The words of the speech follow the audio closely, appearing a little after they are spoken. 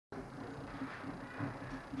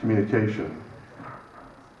communication,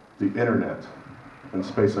 the internet, and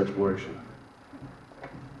space exploration.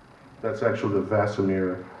 That's actually the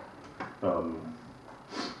Vasimir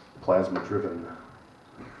plasma-driven,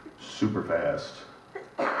 super fast,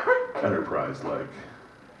 Enterprise-like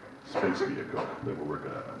space vehicle that we're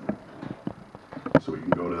working on. So we can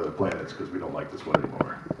go to other planets because we don't like this one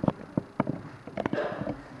anymore.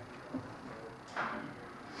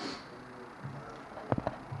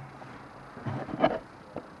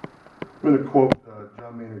 I'm going to quote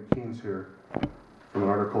John Maynard Keynes here from an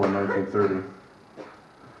article in 1930. If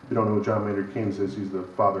you don't know who John Maynard Keynes is, he's the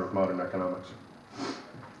father of modern economics.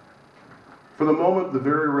 For the moment, the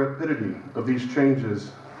very rapidity of these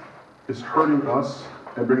changes is hurting us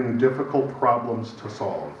and bringing difficult problems to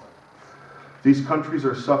solve. These countries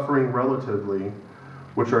are suffering relatively,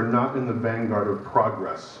 which are not in the vanguard of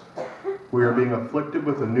progress. We are being afflicted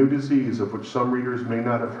with a new disease of which some readers may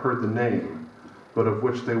not have heard the name, but of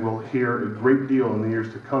which they will hear a great deal in the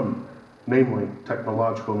years to come, namely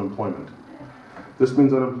technological unemployment. This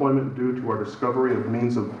means unemployment due to our discovery of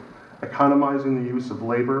means of economizing the use of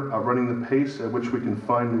labor, outrunning the pace at which we can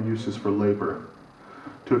find new uses for labor.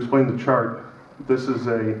 To explain the chart, this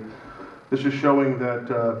is showing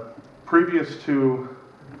that previous to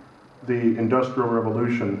the Industrial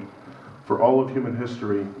Revolution, for all of human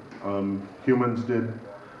history, humans did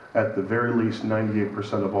at the very least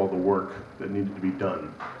 98% of all the work that needed to be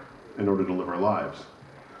done in order to live our lives.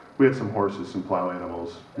 We had some horses, some plow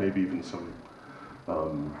animals, maybe even some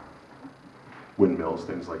windmills,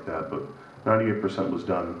 things like that, but 98% was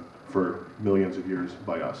done for millions of years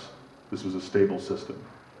by us. This was a stable system.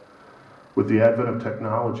 With the advent of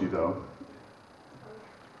technology, though,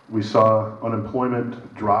 we saw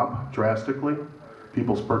unemployment drop drastically,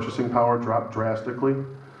 people's purchasing power drop drastically,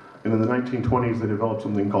 and in the 1920s they developed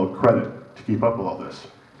something called credit to keep up with all this.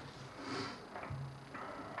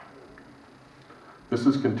 This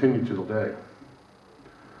has continued to today.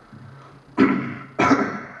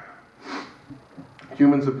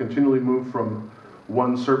 Humans have continually moved from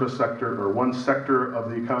one service sector or one sector of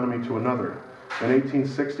the economy to another. In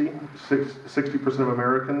 1860, 60% of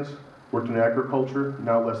Americans worked in agriculture,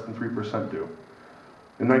 now less than 3% do.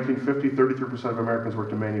 In 1950, 33% of Americans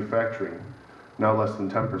worked in manufacturing, now less than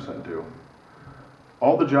 10% do.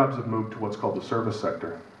 All the jobs have moved to what's called the service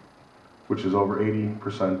sector, which is over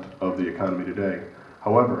 80% of the economy today.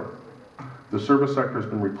 However, the service sector has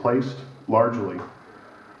been replaced largely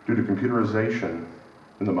due to computerization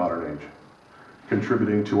in the modern age,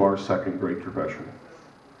 contributing to our second Great Depression.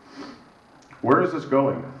 Where is this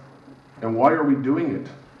going? And why are we doing it?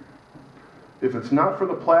 If it's not for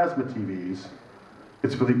the plasma TVs,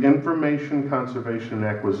 it's for the information conservation and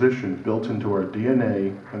acquisition built into our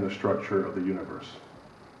DNA and the structure of the universe.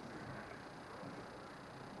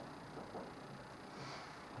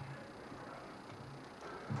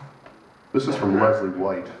 This is from Leslie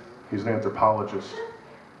White. He's an anthropologist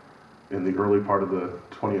in the early part of the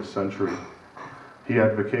 20th century. He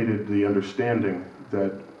advocated the understanding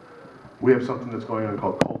that we have something that's going on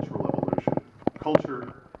called cultural evolution.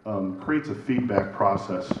 Culture creates a feedback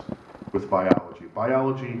process with biology.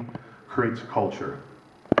 Biology creates culture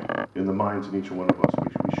in the minds of each one of us.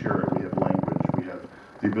 We share it, we have language, we have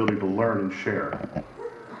the ability to learn and share.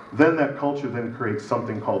 Then that culture then creates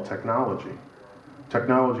something called technology.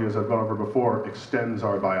 Technology, as I've gone over before, extends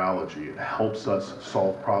our biology. It helps us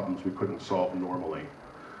solve problems we couldn't solve normally.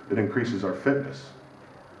 It increases our fitness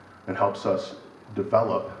and helps us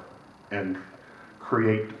develop and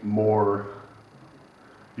create more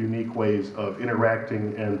unique ways of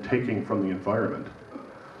interacting and taking from the environment.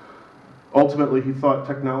 Ultimately, he thought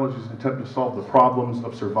technology is an attempt to solve the problems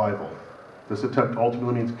of survival. This attempt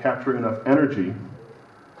ultimately means capturing enough energy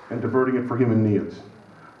and diverting it for human needs.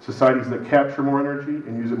 Societies that capture more energy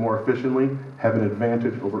and use it more efficiently have an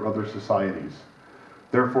advantage over other societies.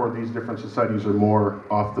 Therefore, these different societies are more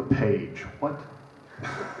off the page. What?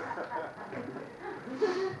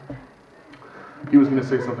 He was going to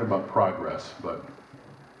say something about progress, but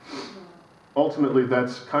ultimately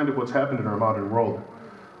that's kind of what's happened in our modern world.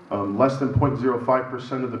 Less than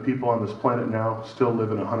 0.05% of the people on this planet now still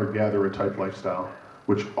live in a hunter-gatherer type lifestyle,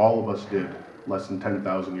 which all of us did less than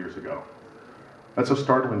 10,000 years ago. That's a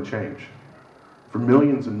startling change. For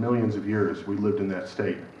millions and millions of years, we lived in that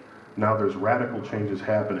state. Now there's radical changes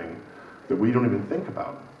happening that we don't even think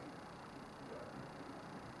about.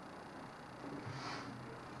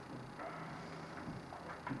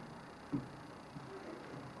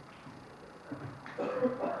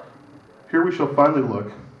 Here we shall finally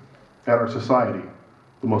look at our society,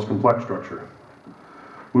 the most complex structure.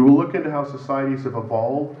 We will look into how societies have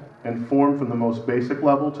evolved and form from the most basic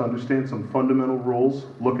level to understand some fundamental rules,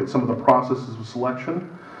 look at some of the processes of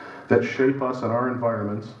selection that shape us and our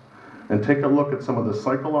environments, and take a look at some of the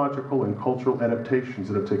psychological and cultural adaptations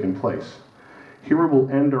that have taken place. Here we will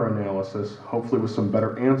end our analysis, hopefully with some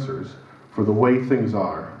better answers for the way things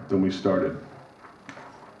are than we started.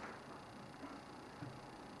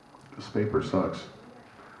 This paper sucks.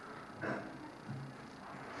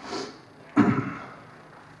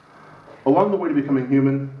 Along the way to becoming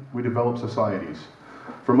human, we develop societies.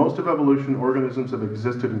 For most of evolution, organisms have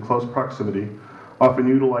existed in close proximity, often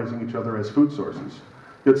utilizing each other as food sources.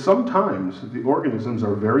 Yet sometimes the organisms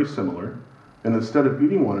are very similar, and instead of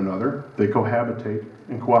eating one another, they cohabitate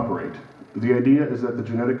and cooperate. The idea is that the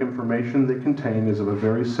genetic information they contain is of a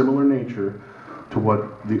very similar nature to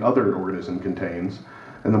what the other organism contains,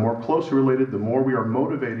 and the more closely related, the more we are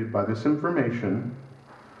motivated by this information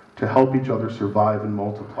to help each other survive and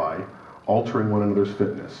multiply, altering one another's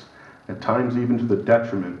fitness, at times even to the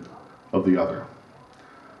detriment of the other.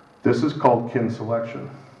 This is called kin selection.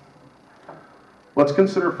 Let's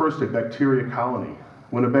consider first a bacteria colony.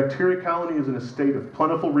 When a bacteria colony is in a state of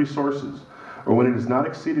plentiful resources, or when it has not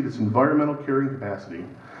exceeded its environmental carrying capacity,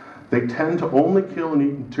 they tend to only kill and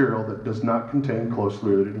eat material that does not contain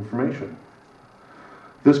closely related information.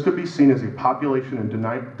 This could be seen as a population in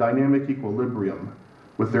dynamic equilibrium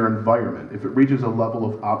with their environment. If it reaches a level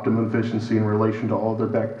of optimum efficiency in relation to all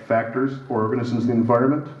other factors or organisms in the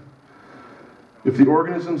environment, if the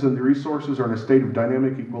organisms and the resources are in a state of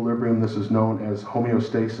dynamic equilibrium, this is known as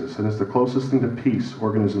homeostasis, and is the closest thing to peace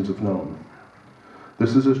organisms have known.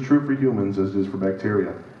 This is as true for humans as it is for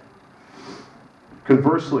bacteria.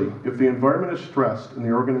 Conversely, if the environment is stressed and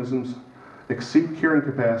the organisms exceed carrying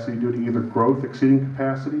capacity due to either growth exceeding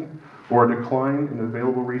capacity or a decline in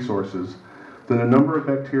available resources, then a number of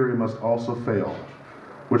bacteria must also fail,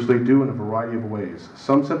 which they do in a variety of ways.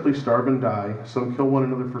 Some simply starve and die, some kill one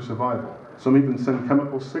another for survival. Some even send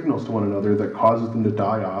chemical signals to one another that causes them to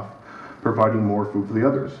die off, providing more food for the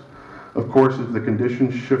others. Of course, if the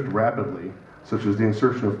conditions shift rapidly, such as the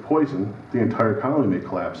insertion of poison, the entire colony may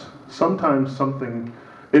collapse. Sometimes something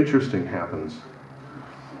interesting happens.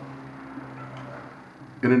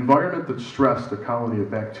 An environment that stressed a colony of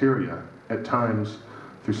bacteria, at times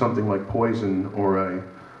through something like poison or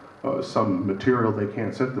some material they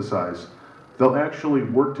can't synthesize, they'll actually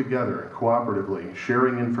work together cooperatively,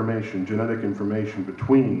 sharing information, genetic information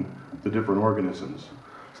between the different organisms,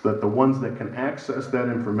 so that the ones that can access that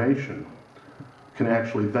information can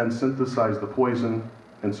actually then synthesize the poison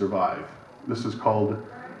and survive. This is called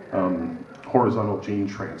horizontal gene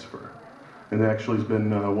transfer. And it actually has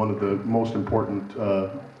been one of the most important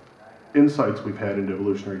insights we've had into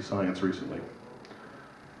evolutionary science recently.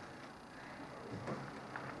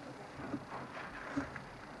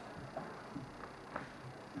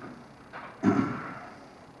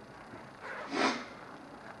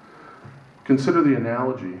 Consider the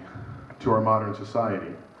analogy to our modern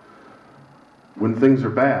society. When things are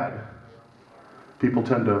bad, people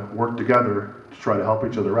tend to work together to try to help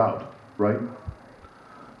each other out, right?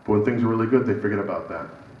 But when things are really good, they forget about that.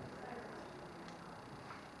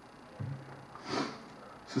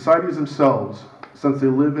 Societies themselves, since they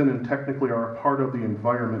live in and technically are a part of the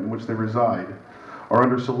environment in which they reside, are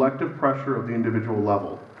under selective pressure of the individual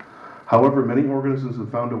level. However, many organisms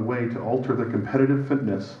have found a way to alter their competitive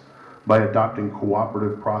fitness by adopting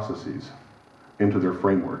cooperative processes into their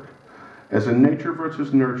framework. As in nature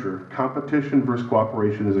versus nurture, competition versus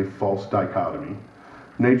cooperation is a false dichotomy.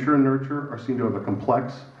 Nature and nurture are seen to have a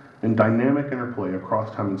complex and dynamic interplay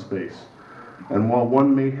across time and space. And while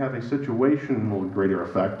one may have a situational greater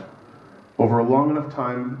effect, over a long enough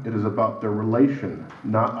time, it is about their relation,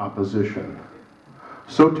 not opposition.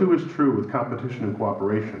 So too is true with competition and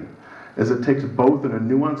cooperation, as it takes both in a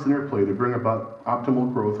nuanced interplay to bring about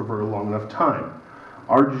optimal growth over a long enough time.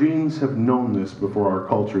 Our genes have known this before our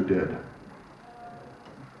culture did.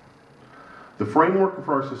 The framework of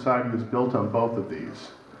our society is built on both of these,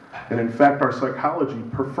 and in fact our psychology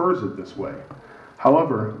prefers it this way.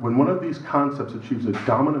 However, when one of these concepts achieves a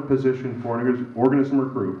dominant position for an organism or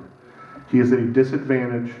group, he is at a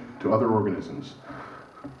disadvantage to other organisms,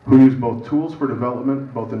 who use both tools for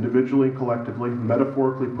development, both individually and collectively,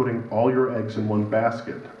 metaphorically putting all your eggs in one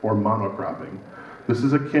basket, or monocropping. This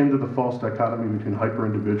is akin to the false dichotomy between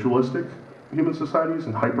hyper-individualistic human societies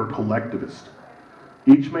and hyper-collectivist.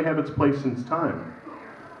 Each may have its place in its time,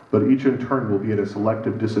 but each in turn will be at a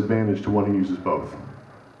selective disadvantage to one who uses both.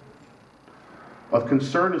 Of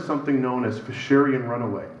concern is something known as Fisherian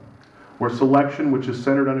runaway, where selection, which is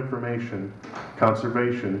centered on information,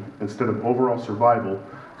 conservation, instead of overall survival,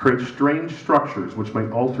 creates strange structures which may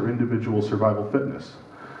alter individual survival fitness.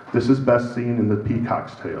 This is best seen in the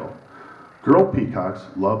peacock's tail. Girl peacocks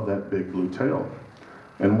love that big blue tail.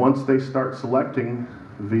 And once they start selecting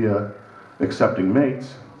via accepting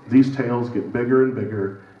mates, these tails get bigger and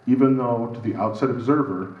bigger, even though to the outside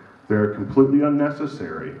observer, they're completely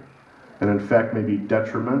unnecessary and in fact may be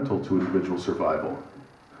detrimental to individual survival.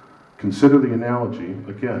 Consider the analogy,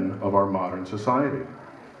 again, of our modern society.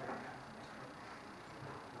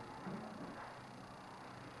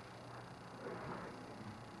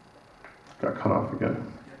 Got cut off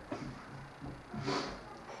again.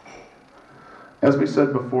 As we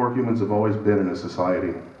said before, humans have always been in a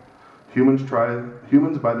society. Humans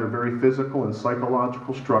by their very physical and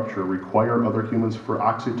psychological structure require other humans for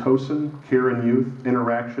oxytocin, care in youth,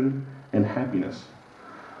 interaction, and happiness,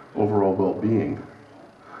 overall well-being.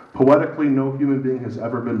 Poetically, no human being has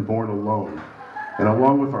ever been born alone. And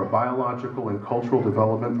along with our biological and cultural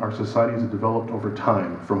development, our societies have developed over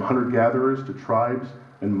time, from hunter-gatherers to tribes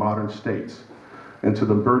and modern states, and to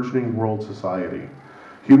the burgeoning world society.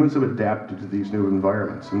 Humans have adapted to these new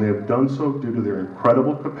environments, and they have done so due to their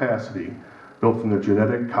incredible capacity built from their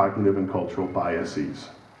genetic, cognitive, and cultural biases.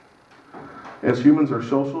 As humans are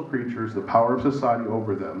social creatures, the power of society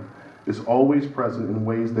over them is always present in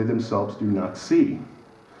ways they themselves do not see.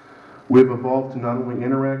 We have evolved to not only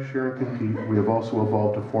interact, share, and compete, we have also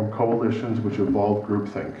evolved to form coalitions which evolve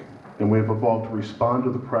groupthink, and we have evolved to respond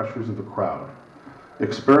to the pressures of the crowd.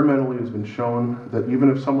 Experimentally, it has been shown that even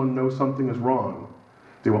if someone knows something is wrong,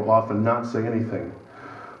 they will often not say anything,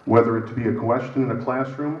 whether it to be a question in a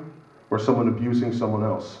classroom or someone abusing someone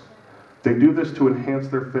else. They do this to enhance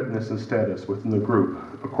their fitness and status within the group,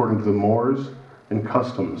 according to the mores and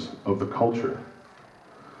customs of the culture.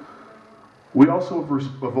 We also have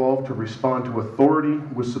evolved to respond to authority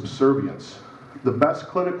with subservience. The best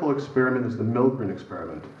clinical experiment is the Milgram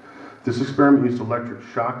experiment. This experiment used electric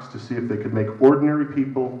shocks to see if they could make ordinary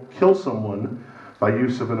people kill someone by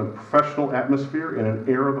use of a professional atmosphere and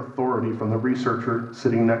an air of authority from the researcher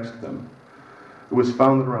sitting next to them. It was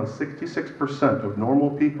found that around 66% of normal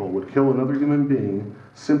people would kill another human being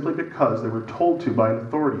simply because they were told to by an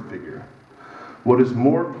authority figure. What is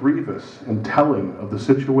more grievous and telling of the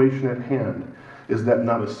situation at hand is that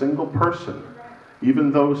not a single person,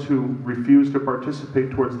 even those who refused to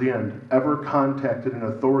participate towards the end, ever contacted an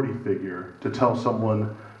authority figure to tell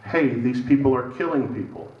someone, hey, these people are killing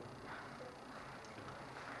people.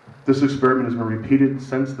 This experiment has been repeated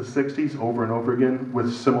since the 60s over and over again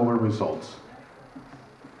with similar results.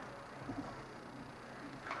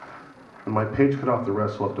 And my page cut off the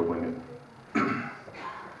rest, so I'll have to wing it.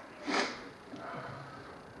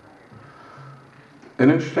 An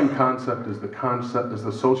interesting concept is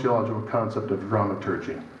the sociological concept of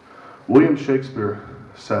dramaturgy. William Shakespeare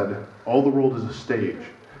said, "All the world is a stage,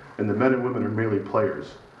 and the men and women are merely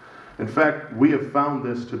players." In fact, we have found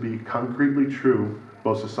this to be concretely true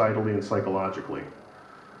both societally and psychologically.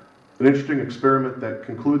 An interesting experiment that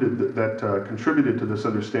contributed to this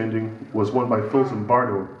understanding was one by Phil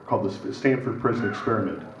Zimbardo called the Stanford Prison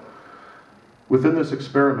Experiment. Within this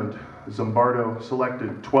experiment, Zimbardo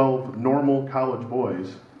selected 12 normal college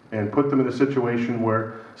boys and put them in a situation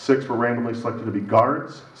where 6 were randomly selected to be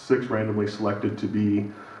guards, 6 randomly selected to be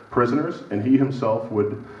prisoners, and he himself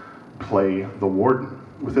would play the warden.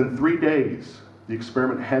 Within 3 days, the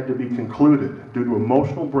experiment had to be concluded due to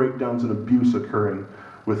emotional breakdowns and abuse occurring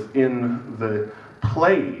within the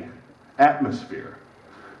play atmosphere.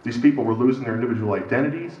 These people were losing their individual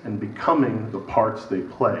identities and becoming the parts they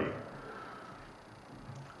play.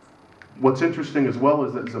 What's interesting as well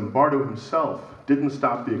is that Zimbardo himself didn't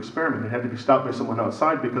stop the experiment. It had to be stopped by someone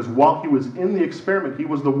outside because while he was in the experiment, he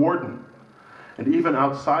was the warden. And even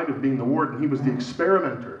outside of being the warden, he was the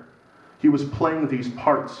experimenter. He was playing these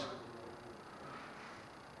parts.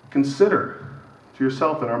 Consider to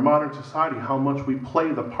yourself in our modern society how much we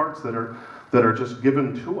play the parts that are just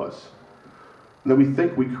given to us, and that we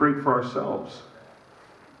think we create for ourselves.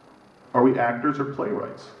 Are we actors or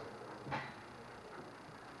playwrights?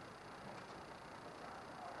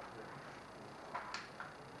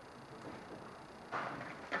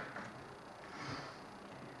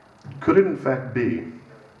 Could it in fact be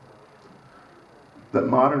that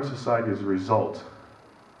modern society is a result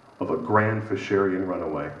of a grand Fisherian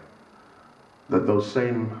runaway? That those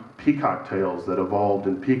same peacock tails that evolved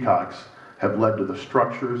in peacocks have led to the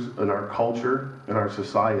structures in our culture, in our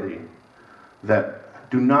society, that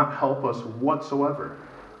do not help us whatsoever.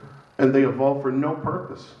 And they evolve for no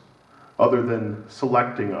purpose other than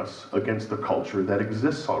selecting us against the culture that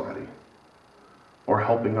exists already, or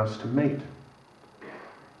helping us to mate.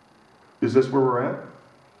 Is this where we're at?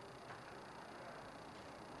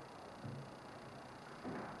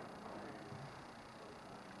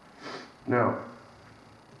 Now,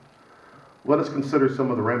 let us consider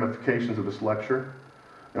some of the ramifications of this lecture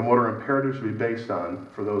and what our imperatives should be based on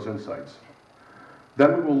for those insights.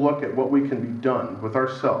 Then we will look at what we can be done with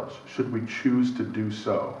ourselves should we choose to do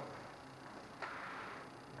so.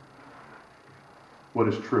 What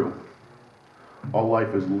is true? All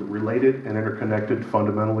life is related and interconnected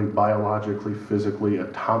fundamentally, biologically, physically,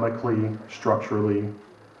 atomically, structurally,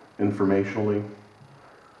 informationally.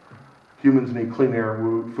 Humans need clean air,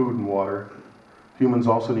 food, and water. Humans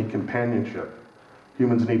also need companionship.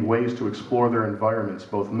 Humans need ways to explore their environments,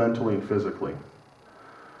 both mentally and physically.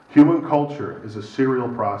 Human culture is a serial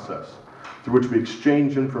process through which we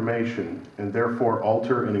exchange information and therefore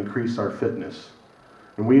alter and increase our fitness.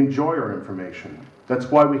 And we enjoy our information. That's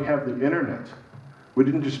why we have the internet. We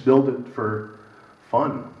didn't just build it for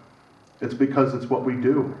fun. It's because it's what we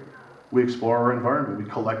do. We explore our environment. We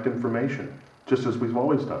collect information, just as we've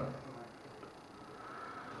always done.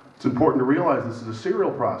 It's important to realize this is a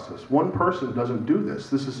serial process. One person doesn't do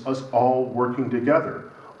this. This is us all working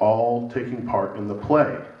together, all taking part in the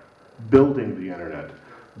play, building the internet,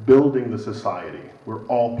 building the society. We're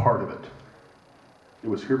all part of it. It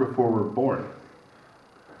was here before we were born.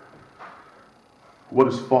 What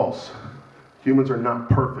is false? Humans are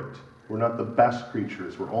not perfect. We're not the best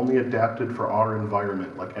creatures. We're only adapted for our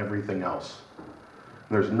environment like everything else.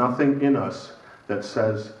 And there's nothing in us that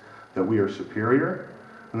says that we are superior,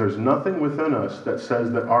 and there's nothing within us that says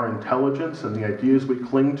that our intelligence and the ideas we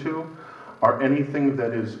cling to are anything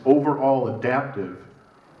that is overall adaptive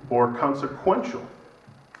or consequential.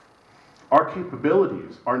 Our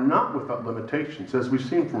capabilities are not without limitations, as we've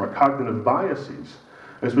seen from our cognitive biases,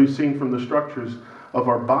 as we've seen from the structures of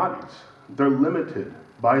our bodies. They're limited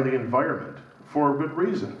by the environment for a good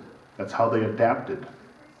reason. That's how they adapted.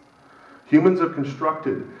 Humans have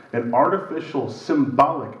constructed an artificial,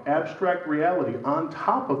 symbolic, abstract reality on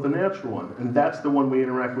top of the natural one, and that's the one we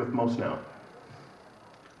interact with most now.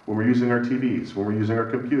 When we're using our TVs, when we're using our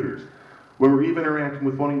computers, when we're even interacting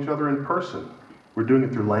with one another in person, we're doing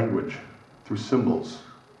it through language, through symbols,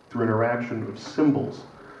 through interaction of symbols.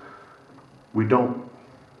 We don't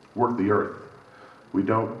work the earth. We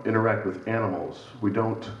don't interact with animals. We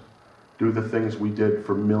don't do the things we did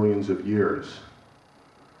for millions of years.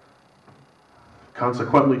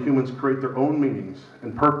 Consequently, humans create their own meanings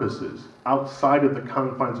and purposes outside of the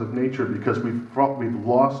confines of nature because we've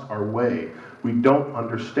lost our way. We don't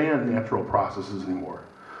understand natural processes anymore.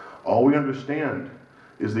 All we understand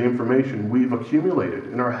is the information we've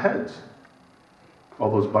accumulated in our heads.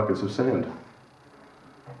 All those buckets of sand.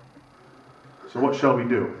 So what shall we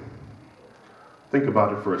do? Think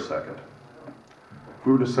about it for a second. If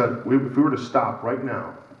we were to stop right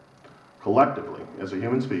now, collectively, as a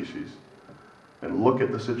human species, and look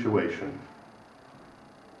at the situation,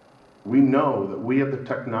 we know that we have the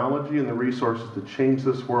technology and the resources to change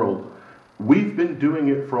this world. We've been doing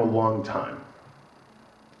it for a long time.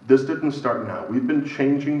 This didn't start now. We've been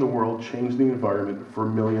changing the world, changing the environment for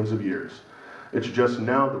millions of years. It's just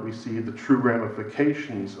now that we see the true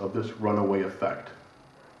ramifications of this runaway effect.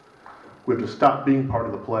 We have to stop being part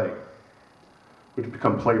of the play. We have to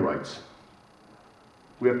become playwrights.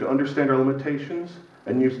 We have to understand our limitations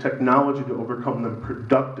and use technology to overcome them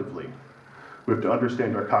productively. We have to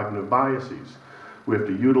understand our cognitive biases. We have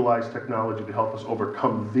to utilize technology to help us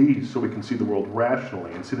overcome these so we can see the world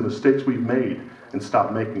rationally and see the mistakes we've made and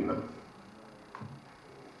stop making them.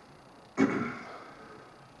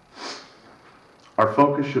 Our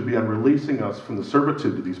focus should be on releasing us from the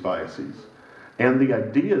servitude to these biases and the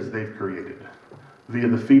ideas they've created via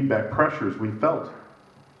the feedback pressures we've felt.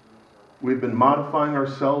 We've been modifying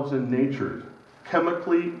ourselves in nature,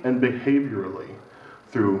 chemically and behaviorally,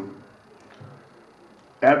 through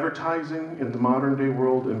advertising in the modern day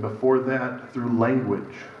world, and before that, through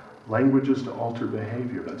language. Language is to alter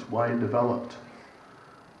behavior. That's why it developed.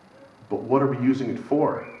 But what are we using it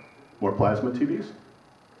for? More plasma TVs?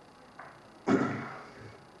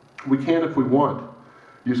 We can, if we want,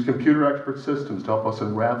 use computer expert systems to help us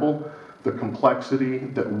unravel the complexity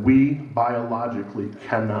that we biologically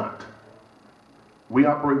cannot. We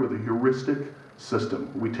operate with a heuristic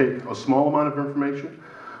system. We take a small amount of information,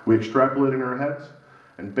 we extrapolate in our heads,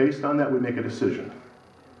 and based on that we make a decision.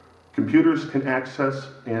 Computers can access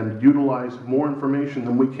and utilize more information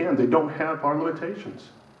than we can. They don't have our limitations.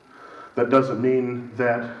 That doesn't mean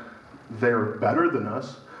that they're better than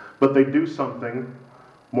us, but they do something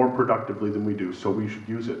more productively than we do, so we should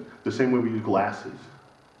use it. The same way we use glasses,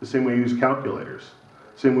 the same way we use calculators,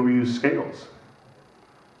 the same way we use scales.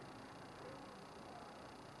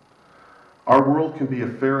 Our world can be a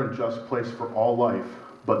fair and just place for all life,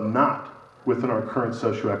 but not within our current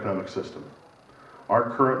socioeconomic system. Our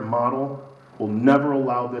current model will never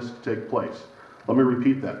allow this to take place. Let me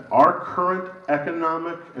repeat that. Our current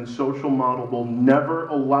economic and social model will never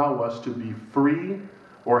allow us to be free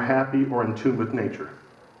or happy or in tune with nature.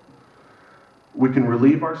 We can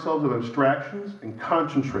relieve ourselves of abstractions and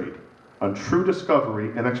concentrate on true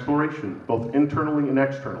discovery and exploration, both internally and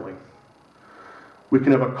externally. We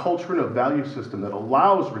can have a culture and a value system that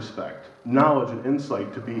allows respect, knowledge, and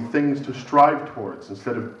insight to be things to strive towards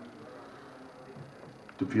instead of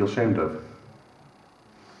to feel ashamed of.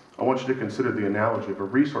 I want you to consider the analogy of a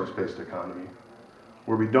resource-based economy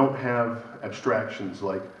where we don't have abstractions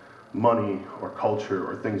like money or culture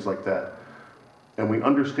or things like that, and we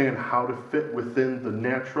understand how to fit within the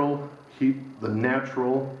natural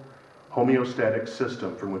homeostatic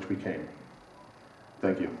system from which we came.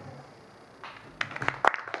 Thank you.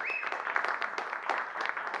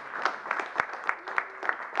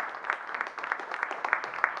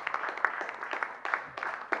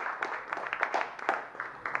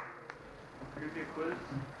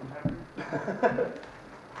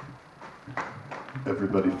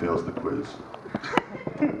 Everybody fails the quiz.